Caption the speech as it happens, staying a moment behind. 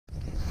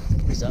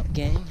What's up,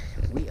 gang?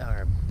 We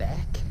are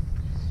back.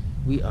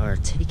 We are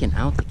taking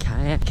out the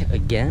kayak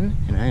again,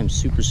 and I am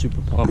super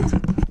pumped.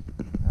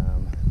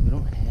 We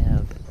don't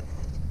have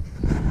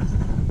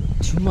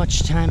too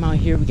much time out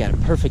here. We got a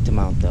perfect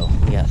amount though.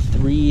 We got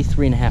three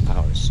and a half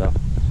hours, so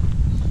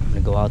I'm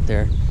gonna go out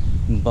there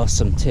and bust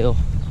some till.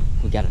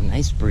 We got a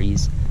nice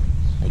breeze,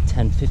 like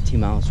 10-15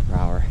 miles per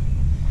hour,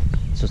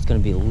 so it's gonna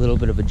be a little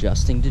bit of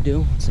adjusting to do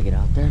once I get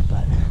out there,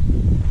 but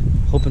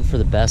hoping for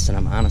the best, and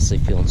I'm honestly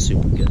feeling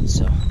super good,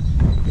 so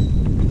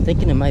I'm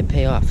thinking it might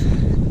pay off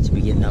to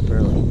be getting up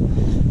early.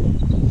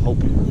 I'm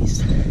hoping, at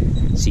least.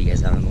 See you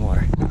guys out on the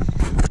water.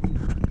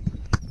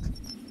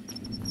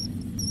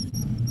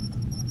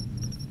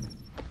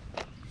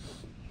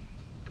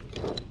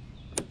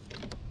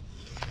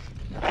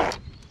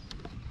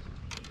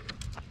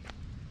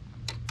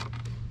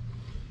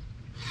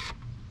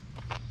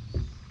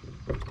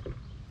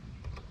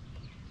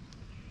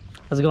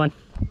 How's it going?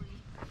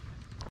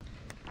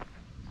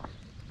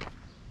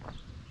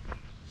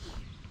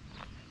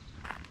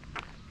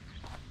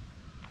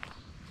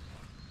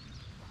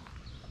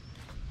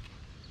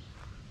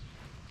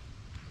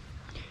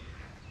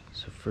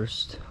 So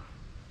first,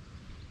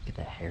 get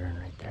that heron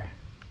right there.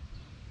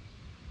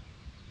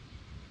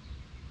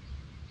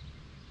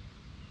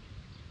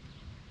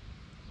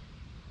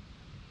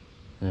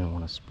 I didn't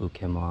want to spook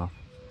him off.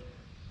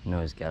 You know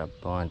he's got a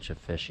bunch of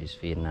fish he's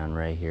feeding on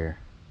right here.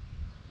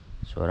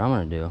 So what I'm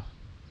gonna do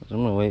is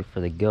I'm gonna wait for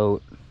the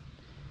goat.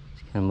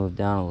 He's gonna move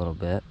down a little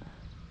bit.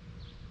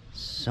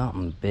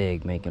 Something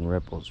big making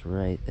ripples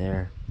right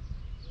there,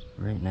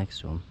 right next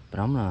to him. But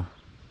I'm gonna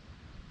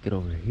get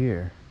over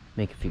here,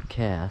 make a few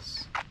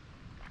casts. I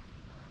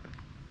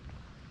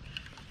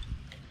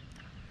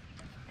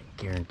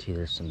guarantee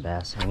there's some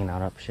bass hanging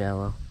out up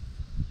shallow.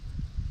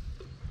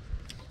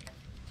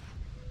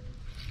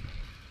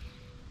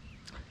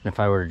 And if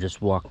I were to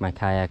just walk my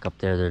kayak up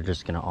there, they're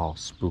just gonna all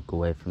spook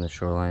away from the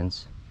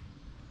shorelines.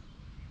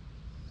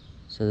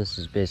 So this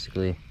is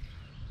basically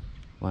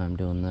why I'm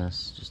doing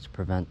this, just to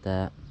prevent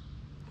that.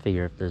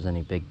 Figure if there's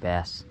any big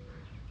bass,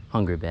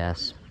 hungry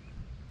bass,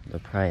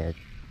 they'll probably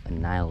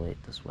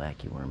annihilate this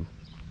wacky worm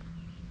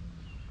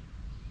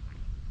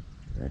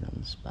right on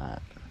the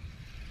spot.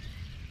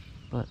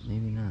 But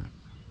maybe not.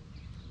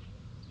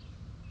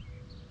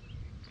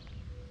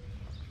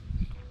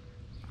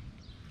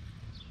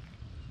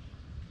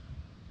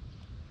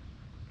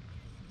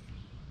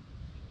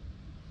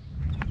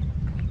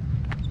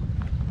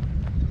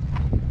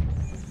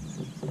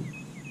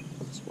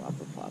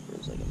 Swapper plopper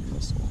is like a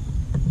missile.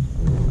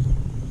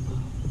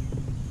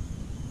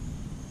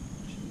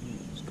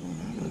 What's going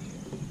on out here?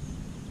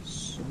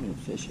 So many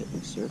fish hitting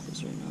the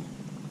surface right now.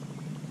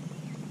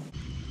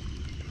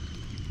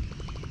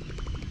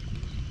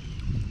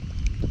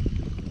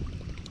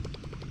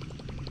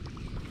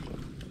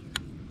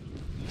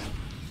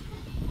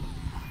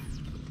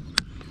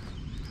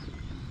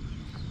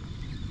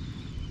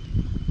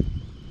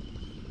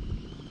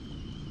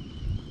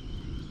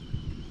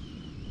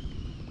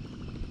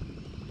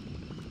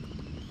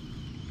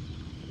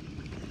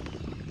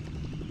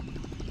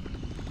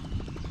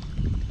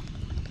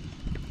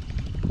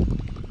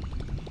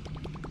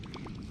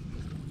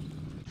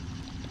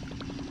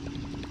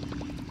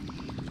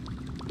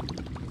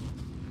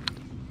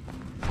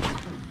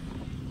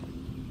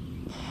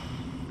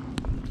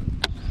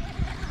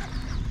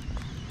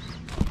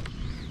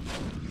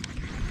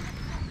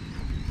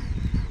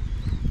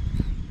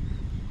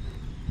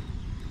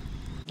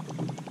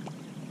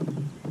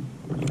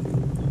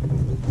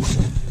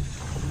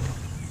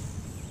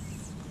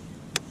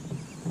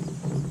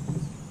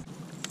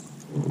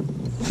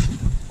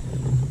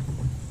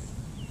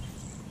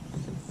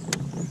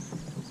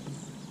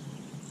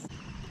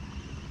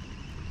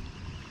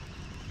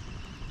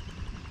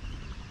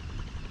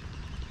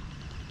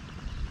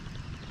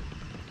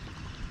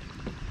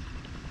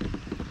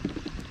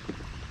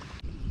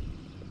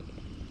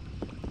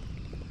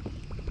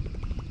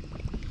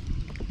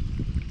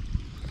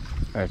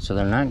 Alright, so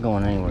they're not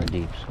going anywhere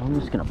deep, so I'm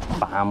just gonna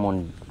bomb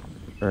one,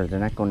 or they're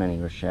not going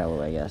anywhere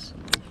shallow, I guess.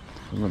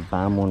 I'm gonna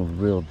bomb one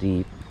real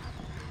deep,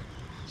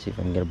 see if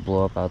I can get a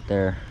blow up out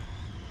there.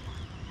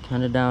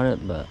 Kinda doubt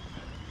it, but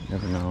you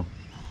never know.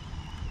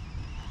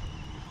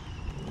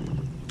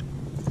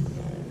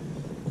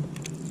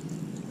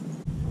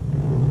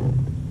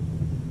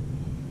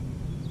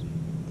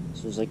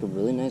 So there's like a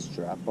really nice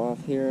drop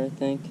off here, I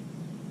think.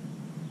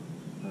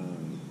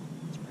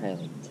 It's probably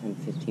like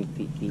 10-15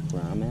 feet deep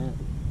where I'm at.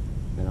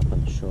 And up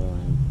on the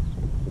shoreline,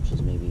 which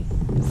is maybe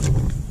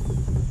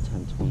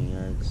 10-20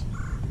 yards.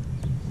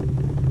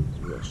 It's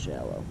real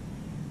shallow.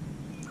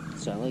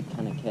 So I like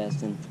kind of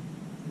casting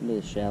into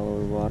the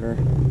shallower water.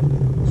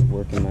 Just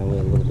working my way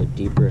a little bit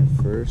deeper at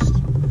first.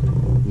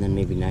 And then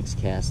maybe next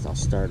cast I'll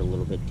start a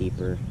little bit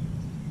deeper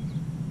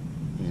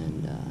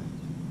and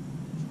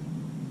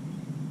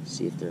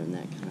see if they're in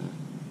that kind of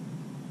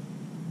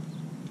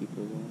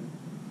deeper water.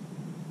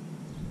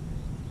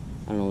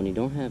 I don't know, when you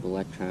don't have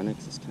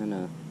electronics, it's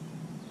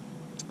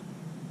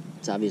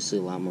obviously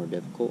a lot more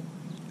difficult.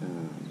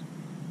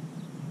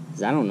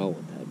 Because I don't know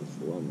what type of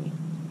fool me,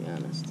 to be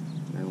honest.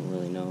 I don't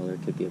really know. There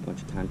could be a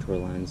bunch of contour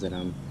lines that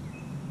I'm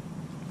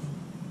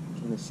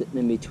kind of sitting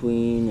in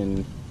between,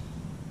 and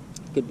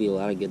could be a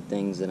lot of good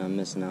things that I'm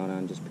missing out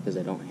on just because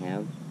I don't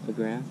have a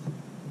graph.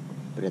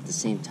 But at the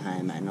same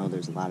time, I know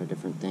there's a lot of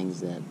different things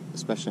that,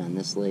 especially on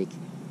this lake,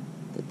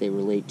 that they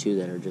relate to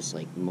that are just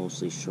like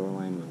mostly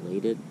shoreline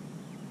related.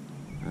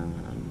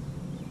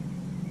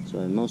 So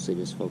I mostly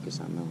just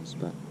focus on those,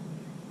 but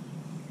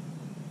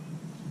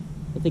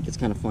I think it's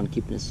kind of fun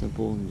keeping it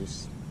simple and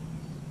just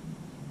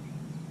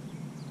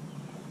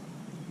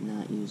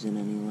not using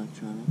any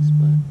electronics,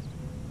 but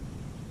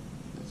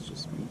that's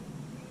just me.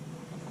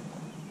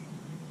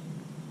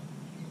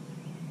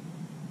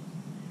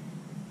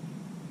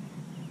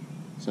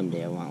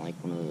 Someday I want like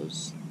one of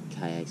those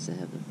kayaks that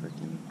have the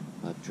freaking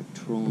electric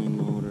trolling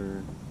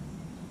motor,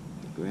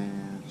 the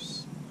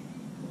graphs,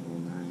 the whole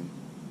nine.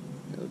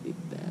 That would be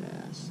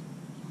badass.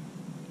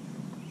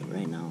 But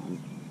right now,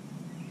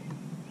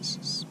 this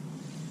is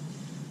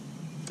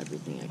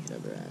everything I could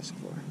ever ask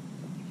for.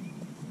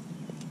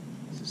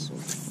 This is so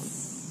much fun.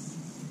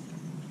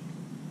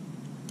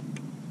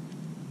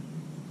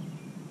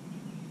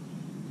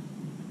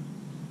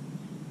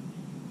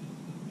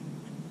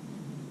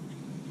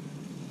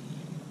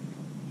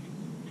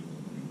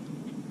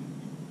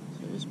 So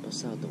I just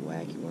bust out the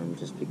wacky worm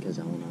just because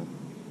I'm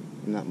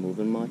not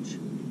moving much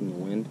in the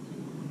wind.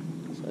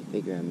 So I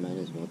figure I might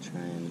as well try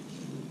and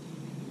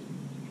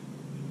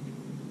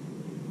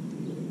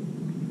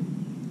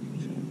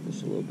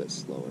fish a little bit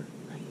slower.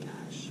 My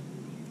gosh.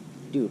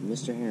 Dude,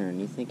 Mr. Heron,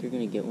 you think you're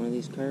going to get one of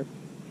these carp?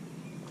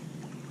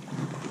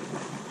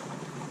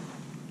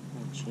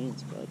 No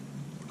chance, bud.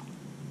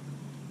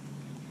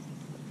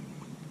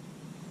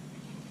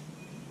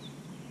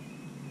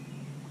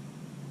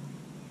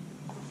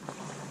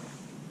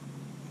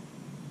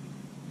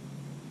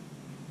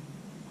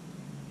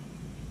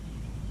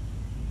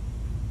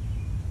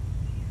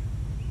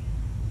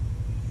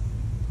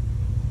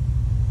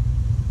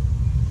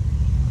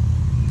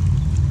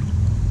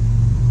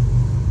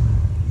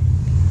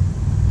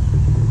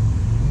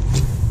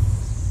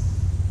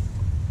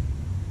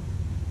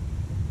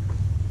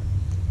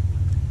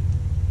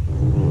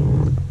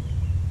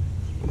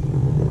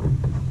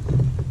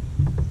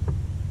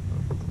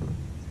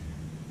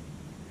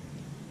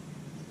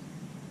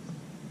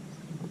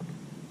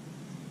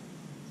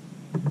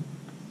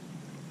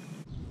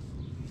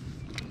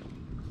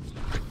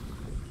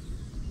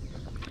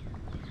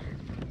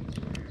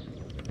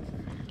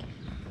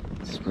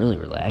 It's really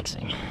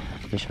relaxing,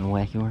 fishing a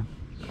wacky worm.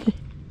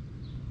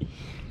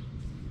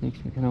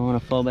 Makes me kind of want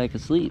to fall back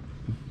asleep.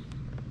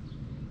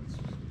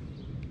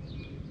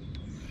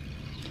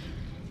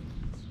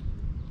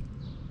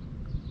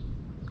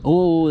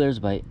 Oh, there's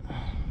a bite.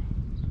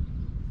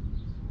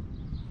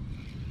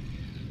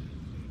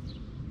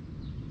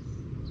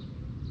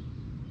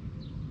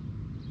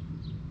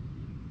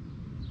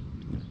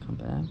 Come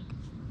back.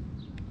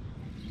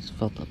 Just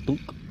felt a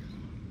thunk.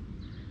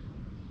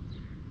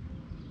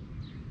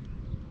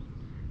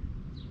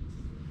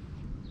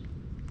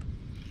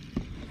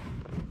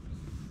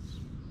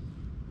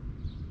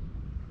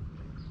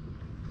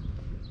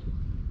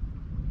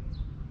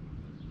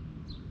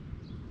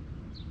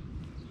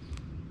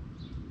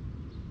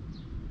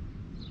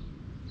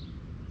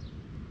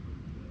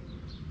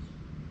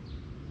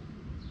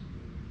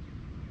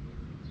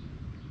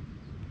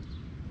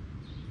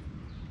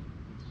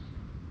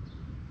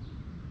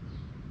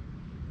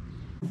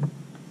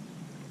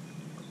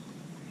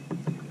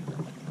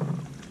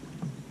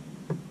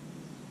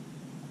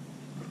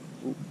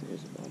 Oop,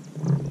 there's a bump.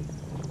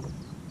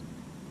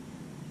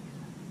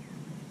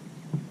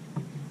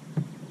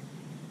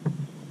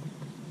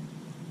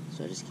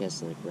 So I just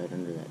cast it like right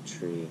under that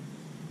tree.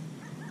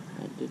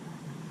 I did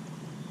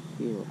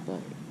feel a bite.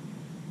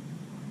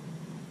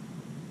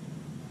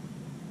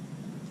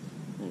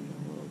 I don't know,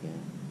 little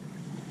guy.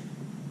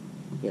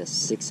 He got a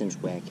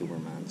 6-inch wacky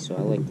worm on, so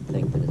I like to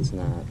think that it's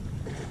not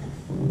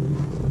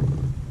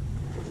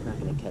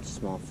going to catch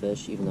small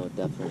fish, even though it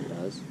definitely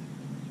does.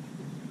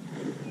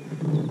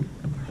 Oh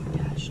my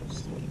gosh, I'm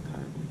stinking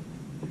carp.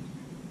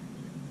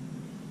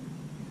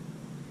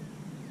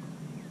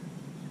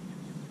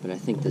 But I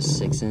think this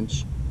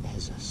 6-inch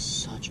has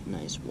such a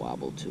nice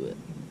wobble to it.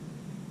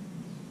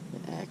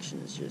 The action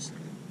is just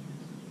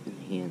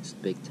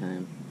enhanced big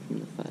time from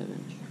the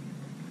 5-inch.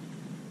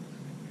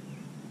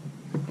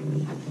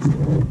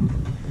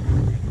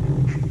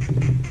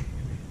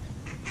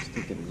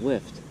 Stinking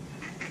whiffed.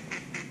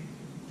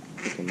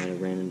 I think I might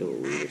have ran into a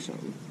weed or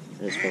something.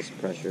 I just felt some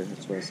pressure,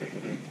 that's what I said.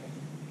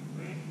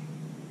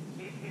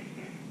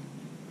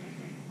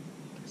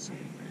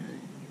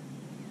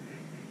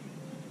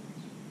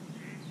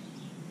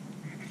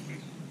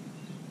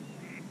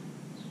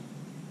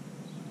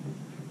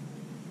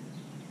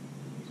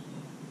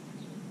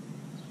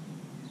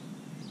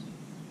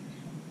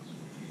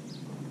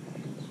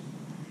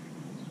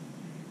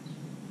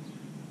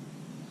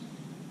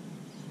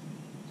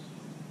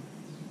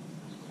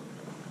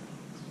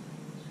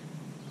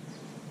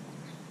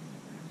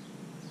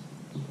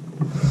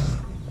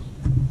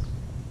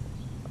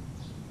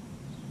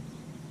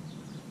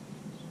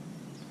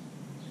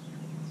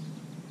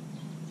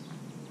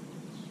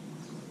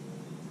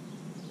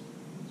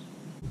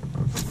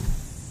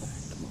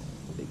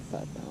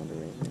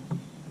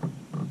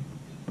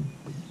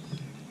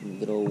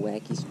 Good old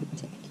wacky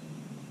spectacular.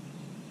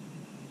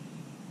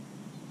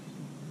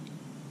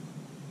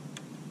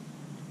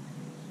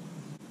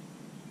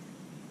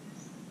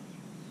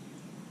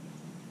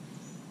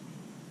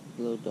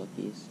 Little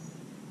duckies.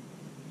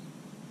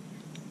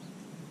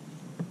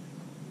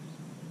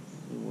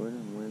 Any word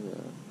on where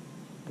the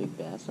big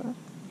bass are?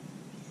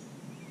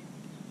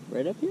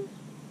 Right up here?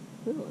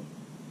 Really?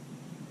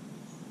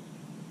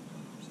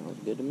 Sounds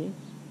good to me.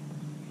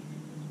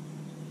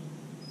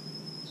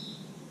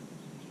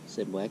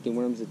 Said wacky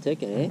worm's a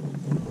ticket, eh?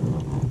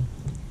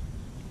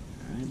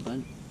 Alright,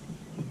 bud.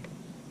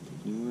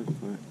 Take your word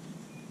for it.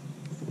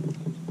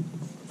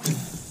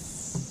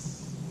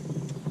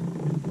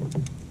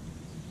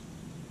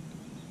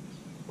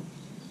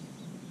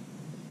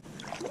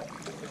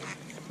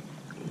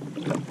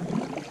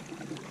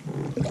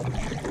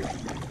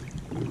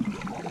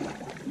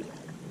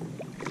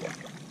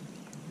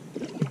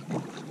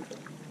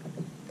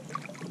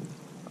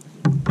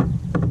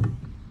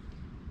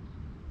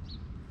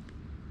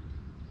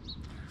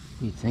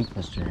 What do you think,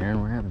 Mr. Heron?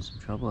 We're having some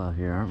trouble out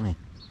here, aren't we? I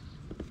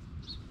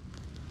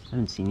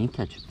haven't seen you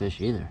catch a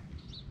fish either.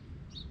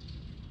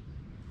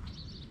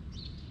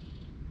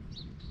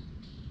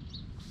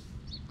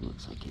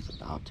 Looks like he's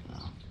about to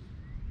now.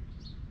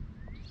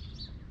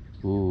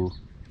 Ooh,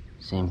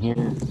 same here.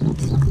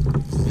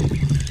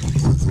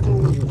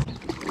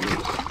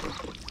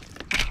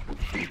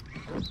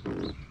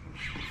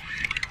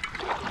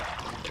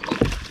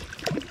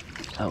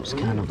 That was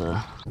kind of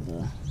a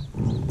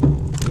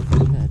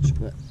catch,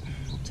 but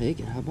I'll take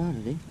it. How about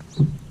it, eh?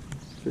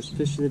 First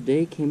fish of the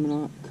day came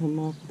off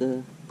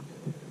the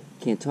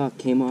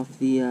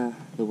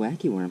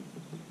wacky worm.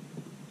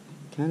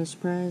 Kind of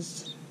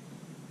surprised.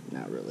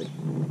 Not really.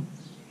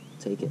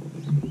 Take it.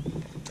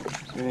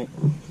 Alright.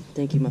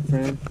 Thank you, my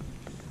friend.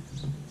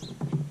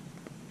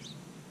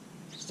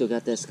 Still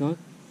got that skunk?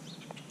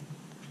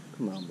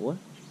 Come on, boy.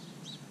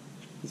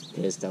 He's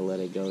pissed I let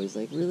it go. He's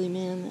like, really,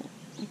 man?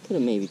 I could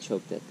have maybe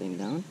choked that thing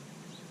down.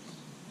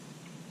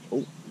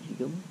 Oh, you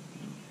go?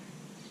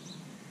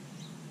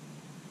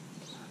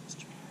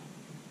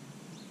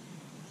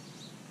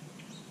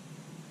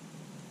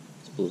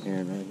 It's blue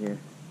heron right here.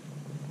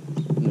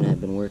 I mean,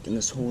 I've been working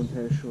this whole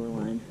entire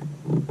shoreline,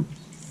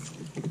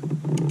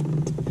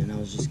 and I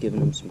was just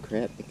giving him some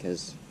crap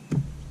because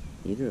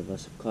neither of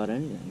us have caught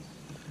anything.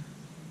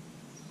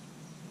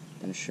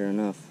 And sure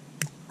enough,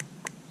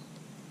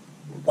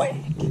 whack!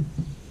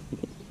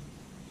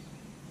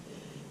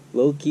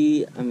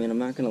 Low-key, I mean, I'm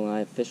not gonna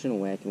lie, fishing a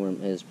wacky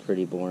worm is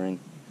pretty boring.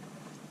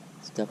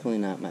 It's definitely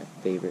not my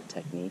favorite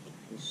technique.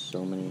 There's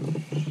so many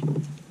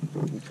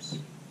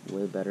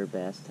way better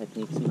bass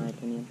techniques in my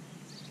opinion.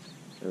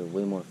 Or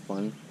way more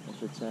fun, I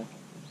should say.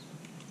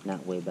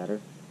 Not way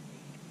better.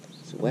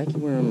 So wacky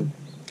worm,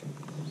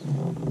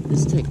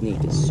 this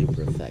technique is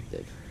super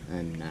effective.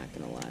 I'm not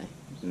gonna lie.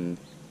 And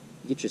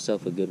you get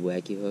yourself a good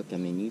wacky hook, I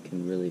mean, you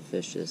can really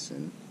fish this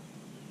in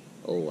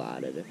a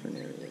lot of different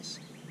areas.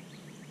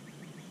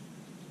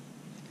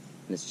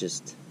 And it's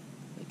just,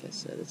 like I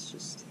said, it's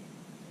just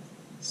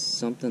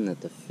something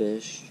that the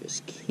fish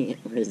just can't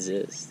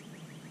resist.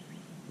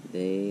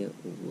 They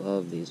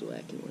love these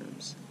wacky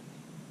worms.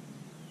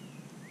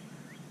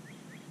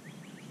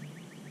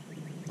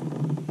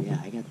 Yeah,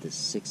 I got this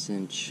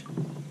 6-inch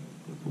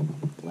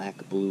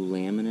black-blue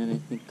laminate, I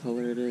think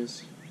color it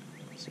is.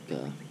 It's like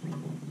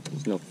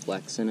there's no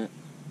flecks in it.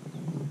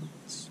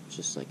 It's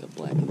just like a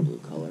black and blue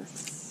color.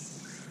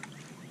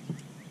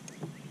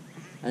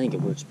 I think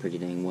it works pretty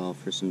dang well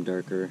for some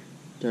darker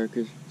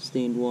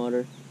stained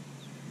water.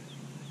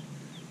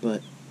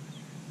 But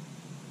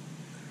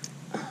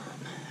I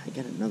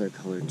got another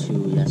color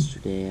too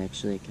yesterday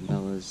actually at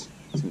Cabela's.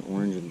 It's an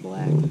orange and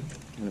black.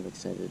 Kind of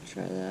excited to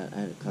try that. I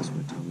had a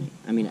customer tell me.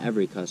 I mean,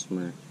 every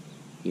customer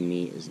you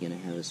meet is going to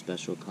have a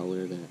special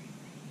color that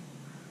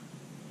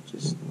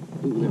just...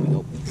 Ooh, there we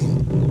go.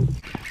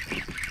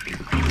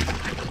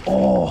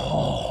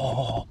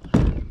 Oh,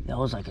 that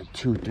was like a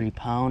 2-3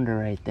 pounder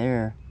right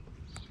there.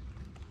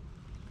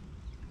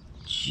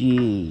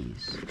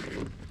 Jeez.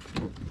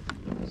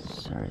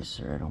 Sorry,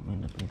 sir, I don't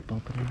mean to be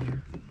bumping in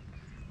here.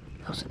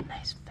 That was a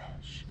nice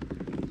fish.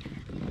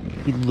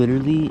 He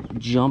literally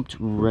jumped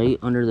right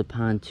under the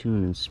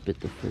pontoon and spit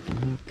the freaking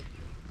hook.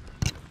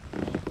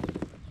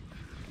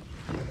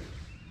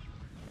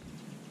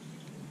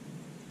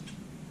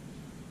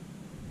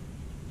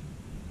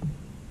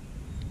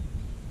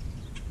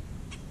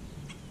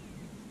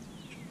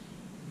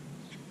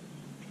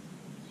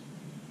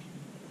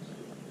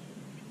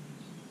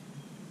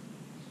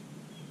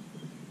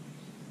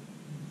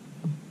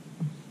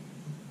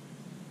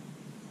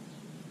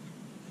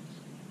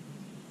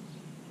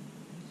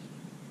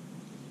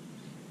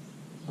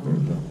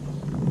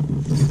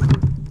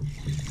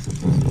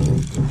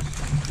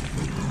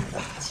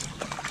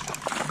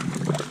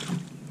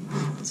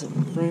 What's up,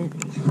 my friend?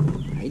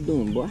 How you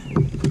doing, boy? How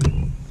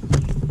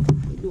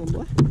you doing,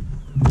 boy?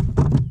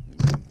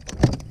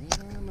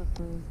 Yeah, my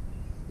friend.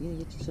 You're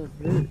gonna get yourself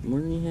hurt more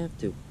than you have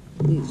to.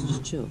 Please,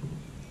 just chill.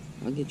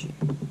 I'll get you.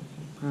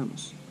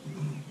 Promise.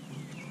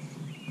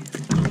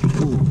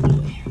 Oh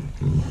boy.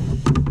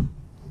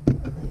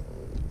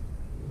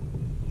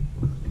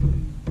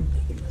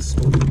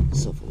 Give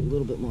myself a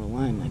little bit more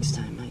line next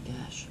time, my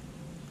gosh.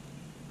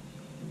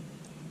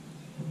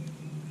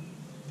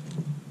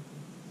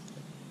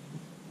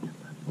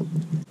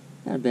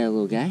 Not a bad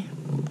little guy.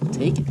 I'll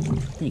take it.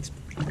 Thanks.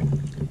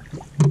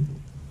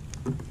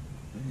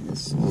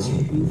 That's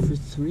 2 for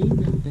 3.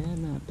 Not bad,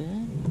 not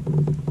bad.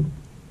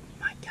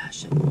 My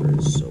gosh, that water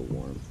is so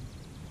warm.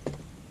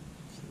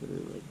 It's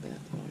literally like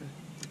bath water.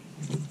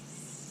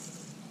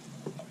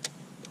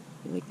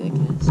 You like that,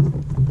 guys?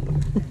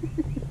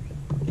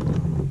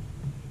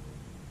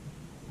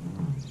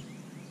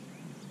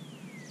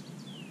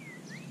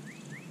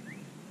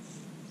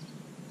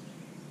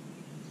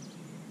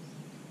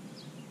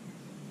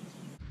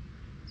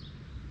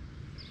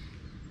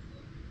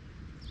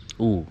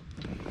 Ooh,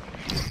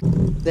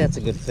 that's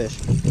a good fish.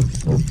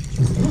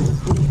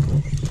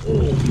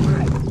 Oh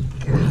my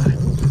god.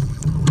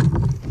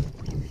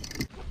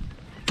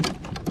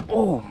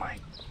 Oh my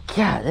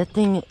god, that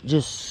thing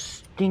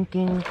just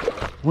stinking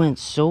went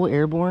so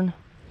airborne.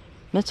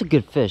 That's a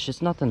good fish.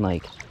 It's nothing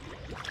like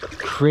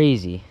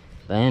crazy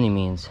by any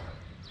means.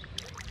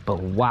 But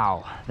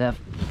wow, that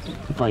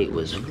fight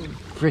was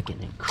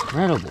freaking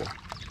incredible.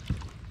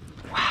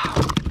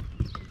 Wow.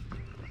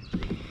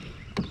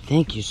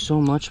 Thank you so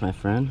much, my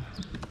friend.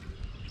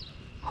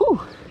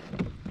 Whew.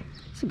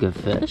 It's a good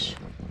fish.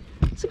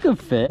 It's a good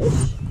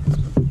fish.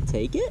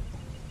 Take it.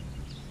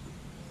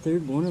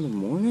 Third one of the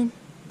morning.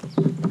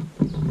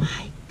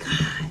 My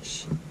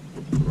gosh.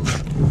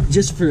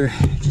 Just for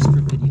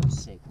video's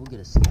sake, we'll get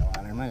a scale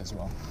on her. Might as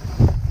well.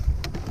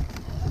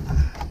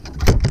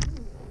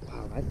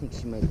 Wow, I think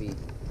she might be a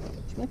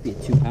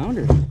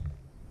 2-pounder.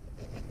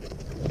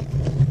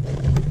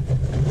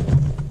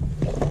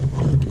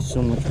 Thank you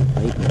so much for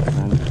biting, my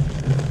friend.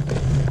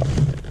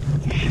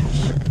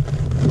 Gosh.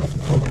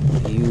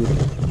 Beauty,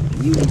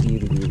 beauty,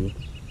 beauty, beauty.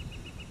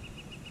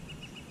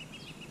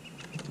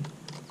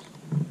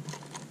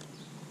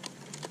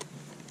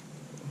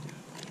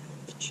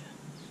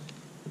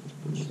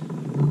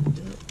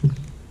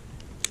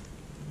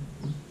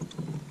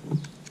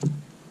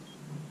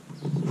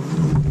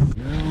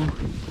 Now,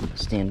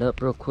 stand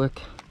up real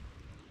quick.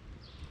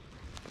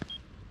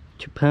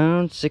 2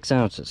 pounds, 6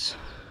 ounces.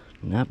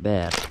 Not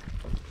bad.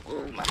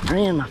 Oh,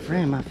 my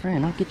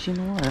friend. I'll get you in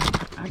the water.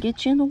 I'll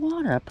get you in the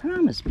water. I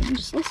promise, man.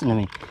 Just listen to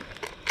me.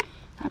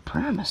 I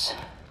promise.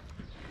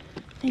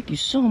 Thank you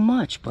so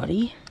much,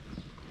 buddy.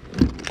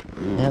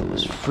 That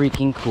was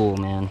freaking cool,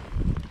 man.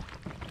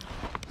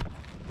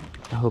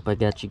 I hope I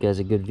got you guys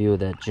a good view of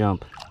that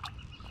jump.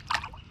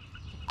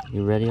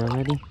 You ready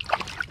already?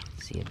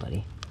 See you,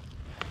 buddy.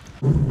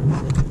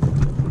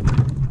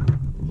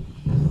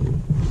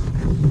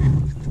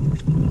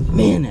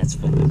 Man, that's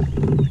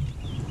fun.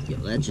 Yo,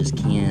 that just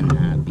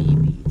cannot be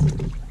beat.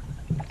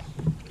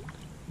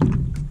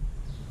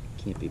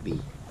 Can't be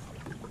beat.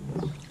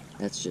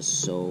 That's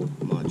just so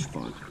much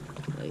fun.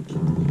 Like,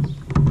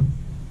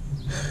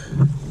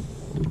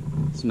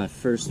 this is my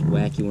first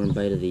wacky worm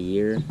bite of the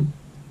year.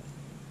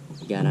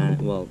 Got on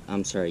it, well,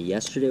 I'm sorry,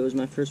 yesterday was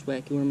my first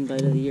wacky worm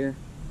bite of the year.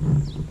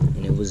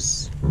 And it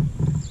was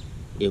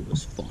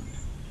fun.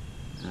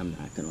 I'm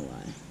not gonna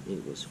lie,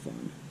 it was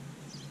fun.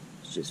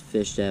 It's just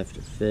fish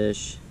after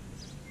fish.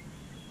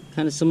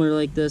 Kind of similar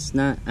like this.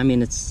 I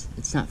mean,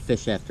 it's not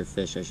fish after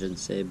fish, I shouldn't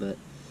say, but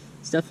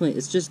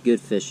it's just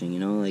good fishing, you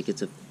know. Like,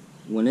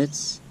 when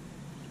it's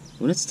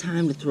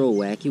time to throw a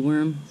wacky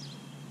worm,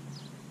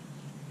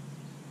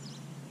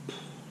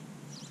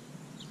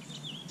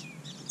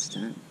 it's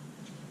time.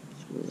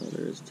 That's really all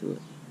there is to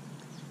it.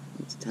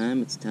 It's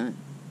time.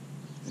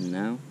 And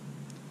now,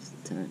 it's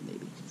the time,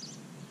 baby.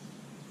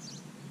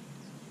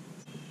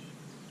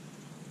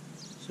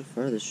 So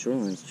far, this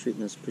shoreline's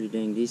treating us pretty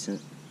dang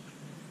decent.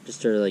 Just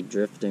started like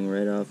drifting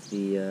right off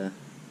the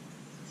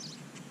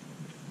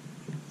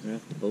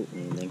boat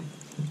landing.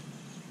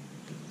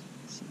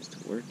 Seems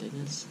to work, I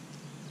guess.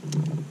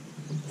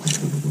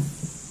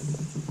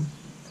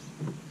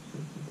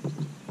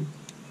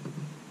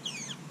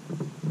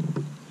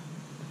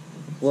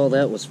 Well,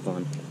 that was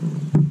fun.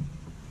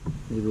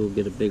 Maybe we'll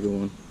get a bigger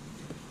one.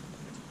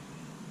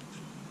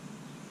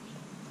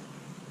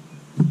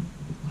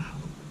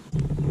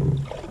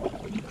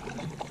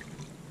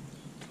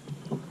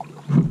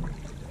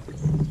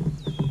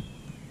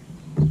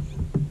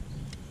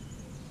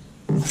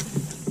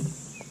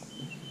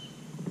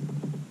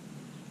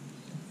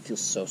 Feels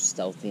so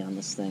stealthy on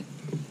this thing.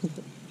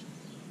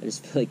 I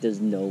just feel like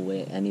there's no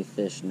way any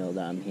fish know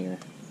that I'm here.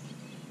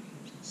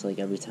 So like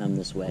every time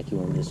this wacky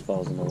worm just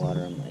falls in the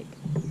water, I'm like,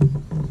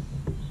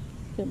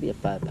 it's gonna be a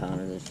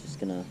 5-pounder that's just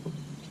gonna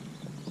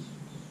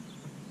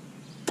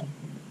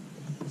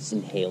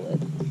inhale it.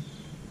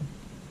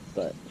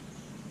 But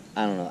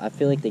I don't know, I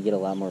feel like they get a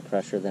lot more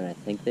pressure than I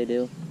think they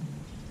do.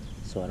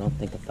 So I don't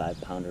think a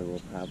 5-pounder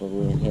will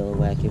probably inhale a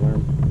wacky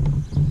worm.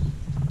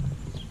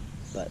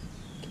 But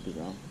could be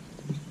wrong.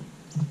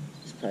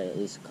 There's probably at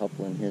least a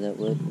couple in here that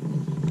would.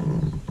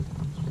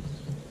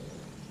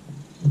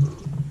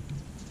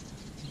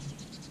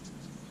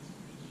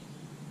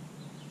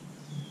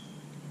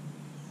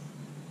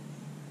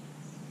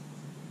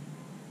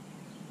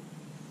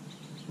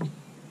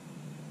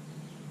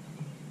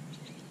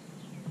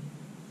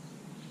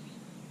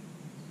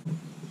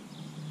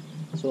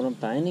 So what I'm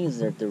finding is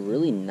that they're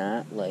really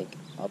not like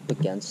up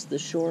against the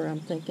shore,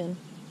 I'm thinking.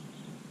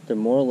 They're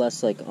more or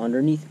less like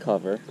underneath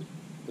cover,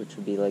 which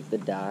would be like the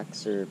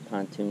docks or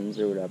pontoons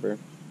or whatever.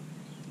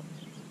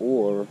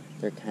 Or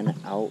they're kind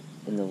of out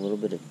in a little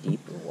bit of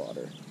deeper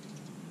water.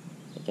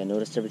 Like I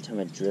noticed every time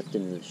I drift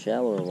into the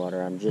shallower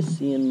water, I'm just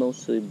seeing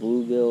mostly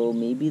bluegill.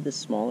 Maybe the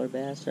smaller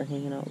bass are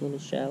hanging out a little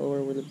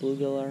shallower where the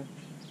bluegill are.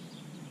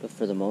 But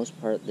for the most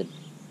part,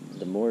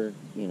 the more,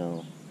 you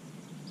know,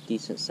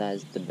 decent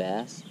sized the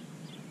bass,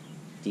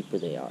 deeper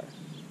they are.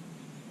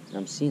 And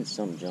I'm seeing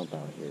some jump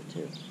out here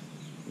too.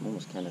 I'm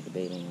almost kind of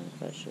debating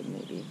if I should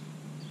maybe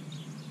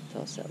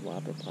toss that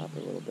whopper plopper a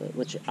little bit.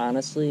 Which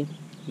honestly,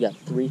 we got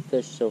 3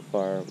 fish so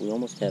far. We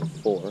almost have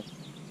 4.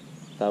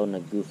 If I wouldn't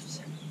have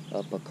goofed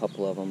up a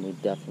couple of them, we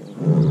definitely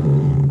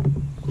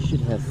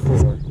should have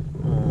 4.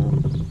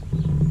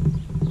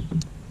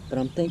 But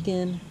I'm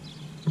thinking,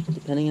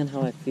 depending on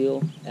how I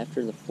feel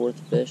after the 4th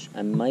fish,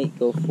 I might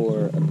go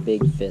for a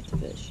big 5th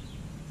fish.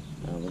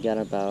 We got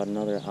about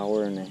another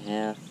hour and a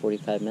half,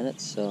 45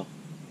 minutes, so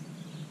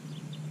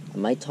I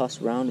might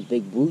toss around a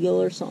big bluegill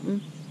or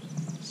something.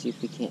 See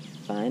if we can't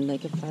find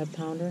like a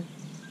 5-pounder.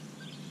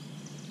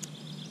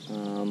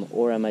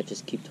 Or I might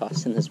just keep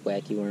tossing this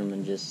wacky worm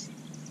and just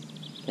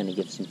kind of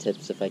give some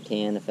tips if I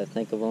can, if I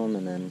think of them,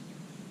 and then,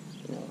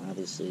 you know,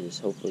 obviously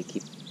just hopefully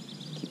keep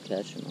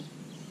catching them.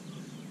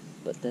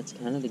 But that's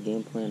kind of the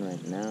game plan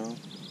right now.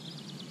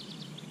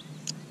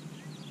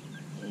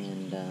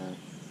 And,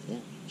 yeah,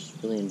 just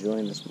really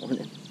enjoying this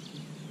morning.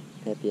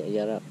 Happy I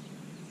got up.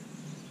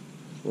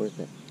 It's worth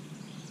it.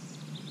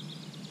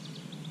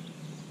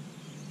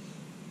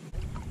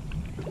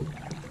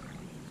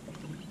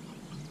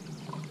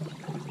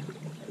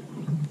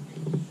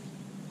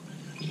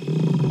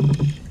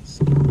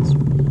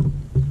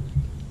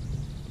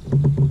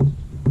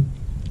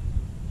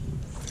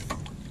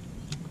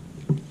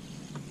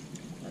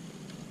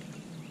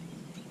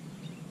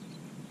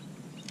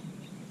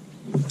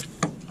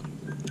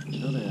 What the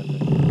hell,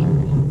 man?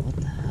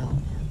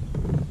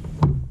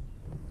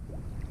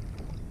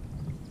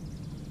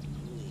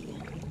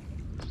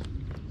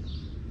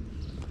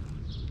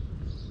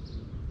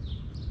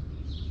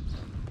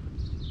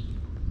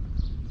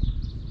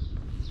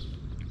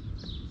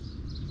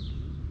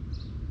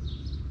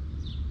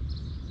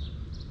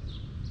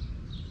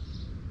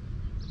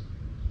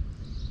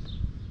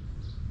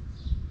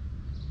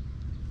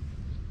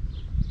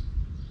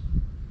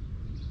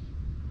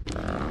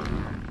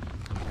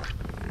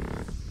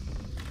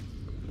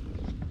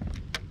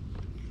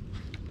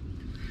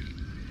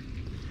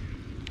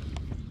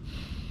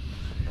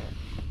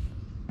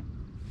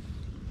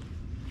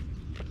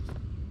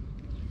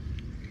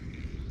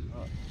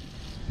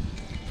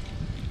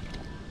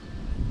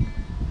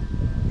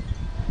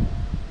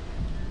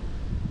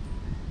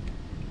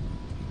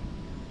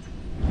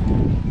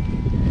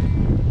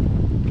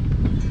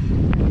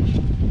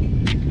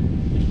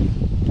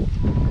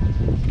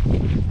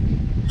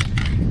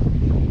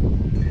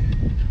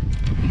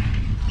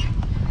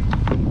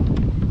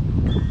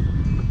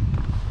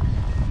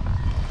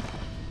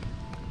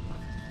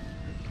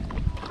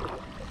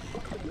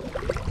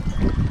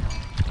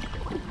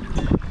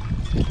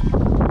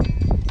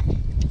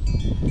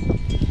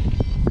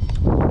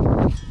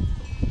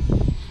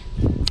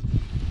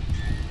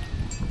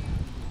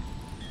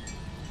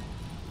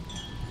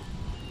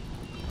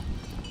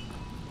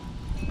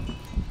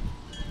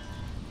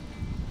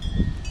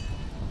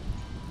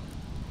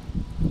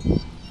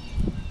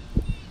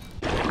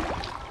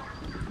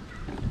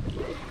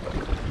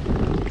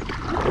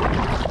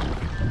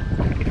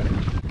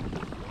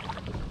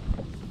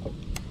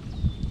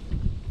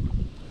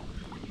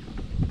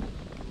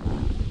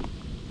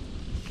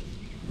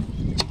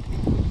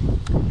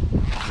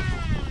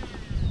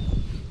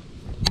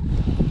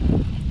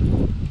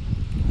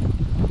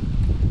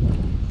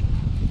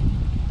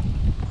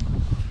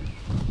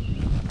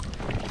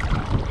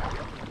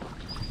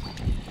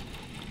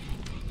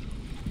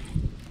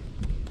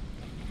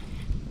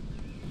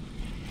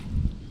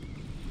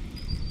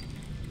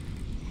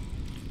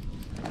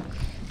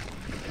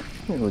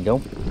 There we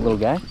go, little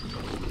guy.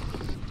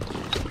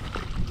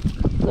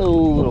 Hello,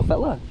 little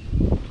fella.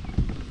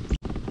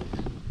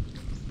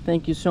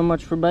 Thank you so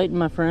much for biting,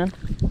 my friend.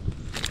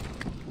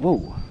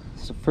 Whoa,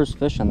 it's the first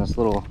fish on this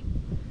little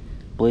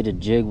bladed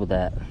jig with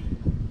that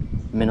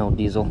minnow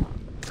diesel.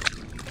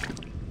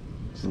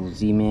 This little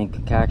Z-Man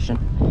concoction.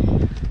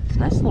 It's a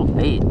nice little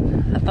bait.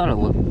 I thought it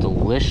looked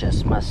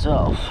delicious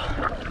myself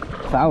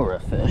if I were a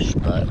fish,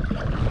 but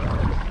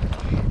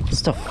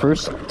it's the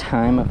first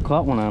time I've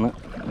caught one on it.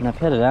 And I've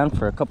had it on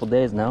for a couple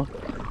days now.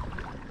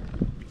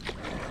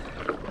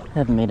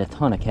 Haven't made a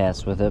ton of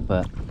casts with it,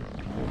 but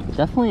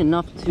definitely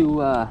enough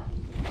to, I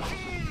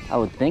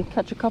would think,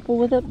 catch a couple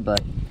with it,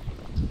 but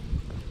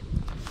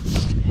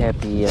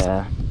happy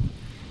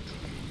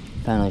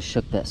finally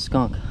shook that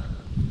skunk.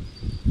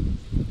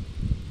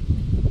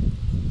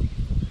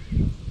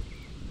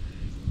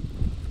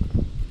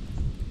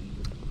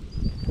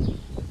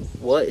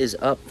 What is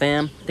up,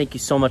 fam? Thank you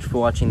so much for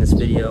watching this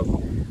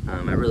video. I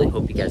really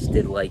hope you guys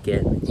did like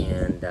it,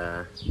 and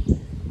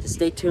just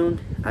stay tuned.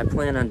 I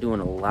plan on doing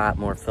a lot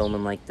more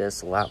filming like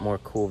this, a lot more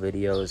cool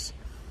videos.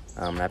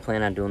 I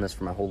plan on doing this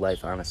for my whole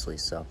life, honestly.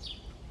 So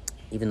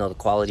even though the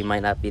quality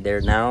might not be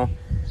there now,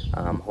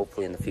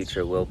 hopefully in the future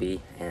it will be.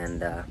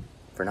 And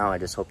for now, I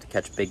just hope to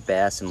catch big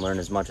bass and learn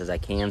as much as I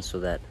can, so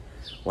that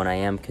when I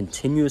am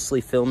continuously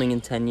filming in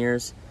 10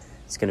 years,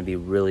 it's going to be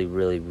really,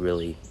 really,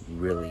 really,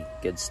 really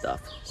good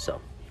stuff.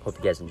 So hope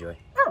you guys enjoy.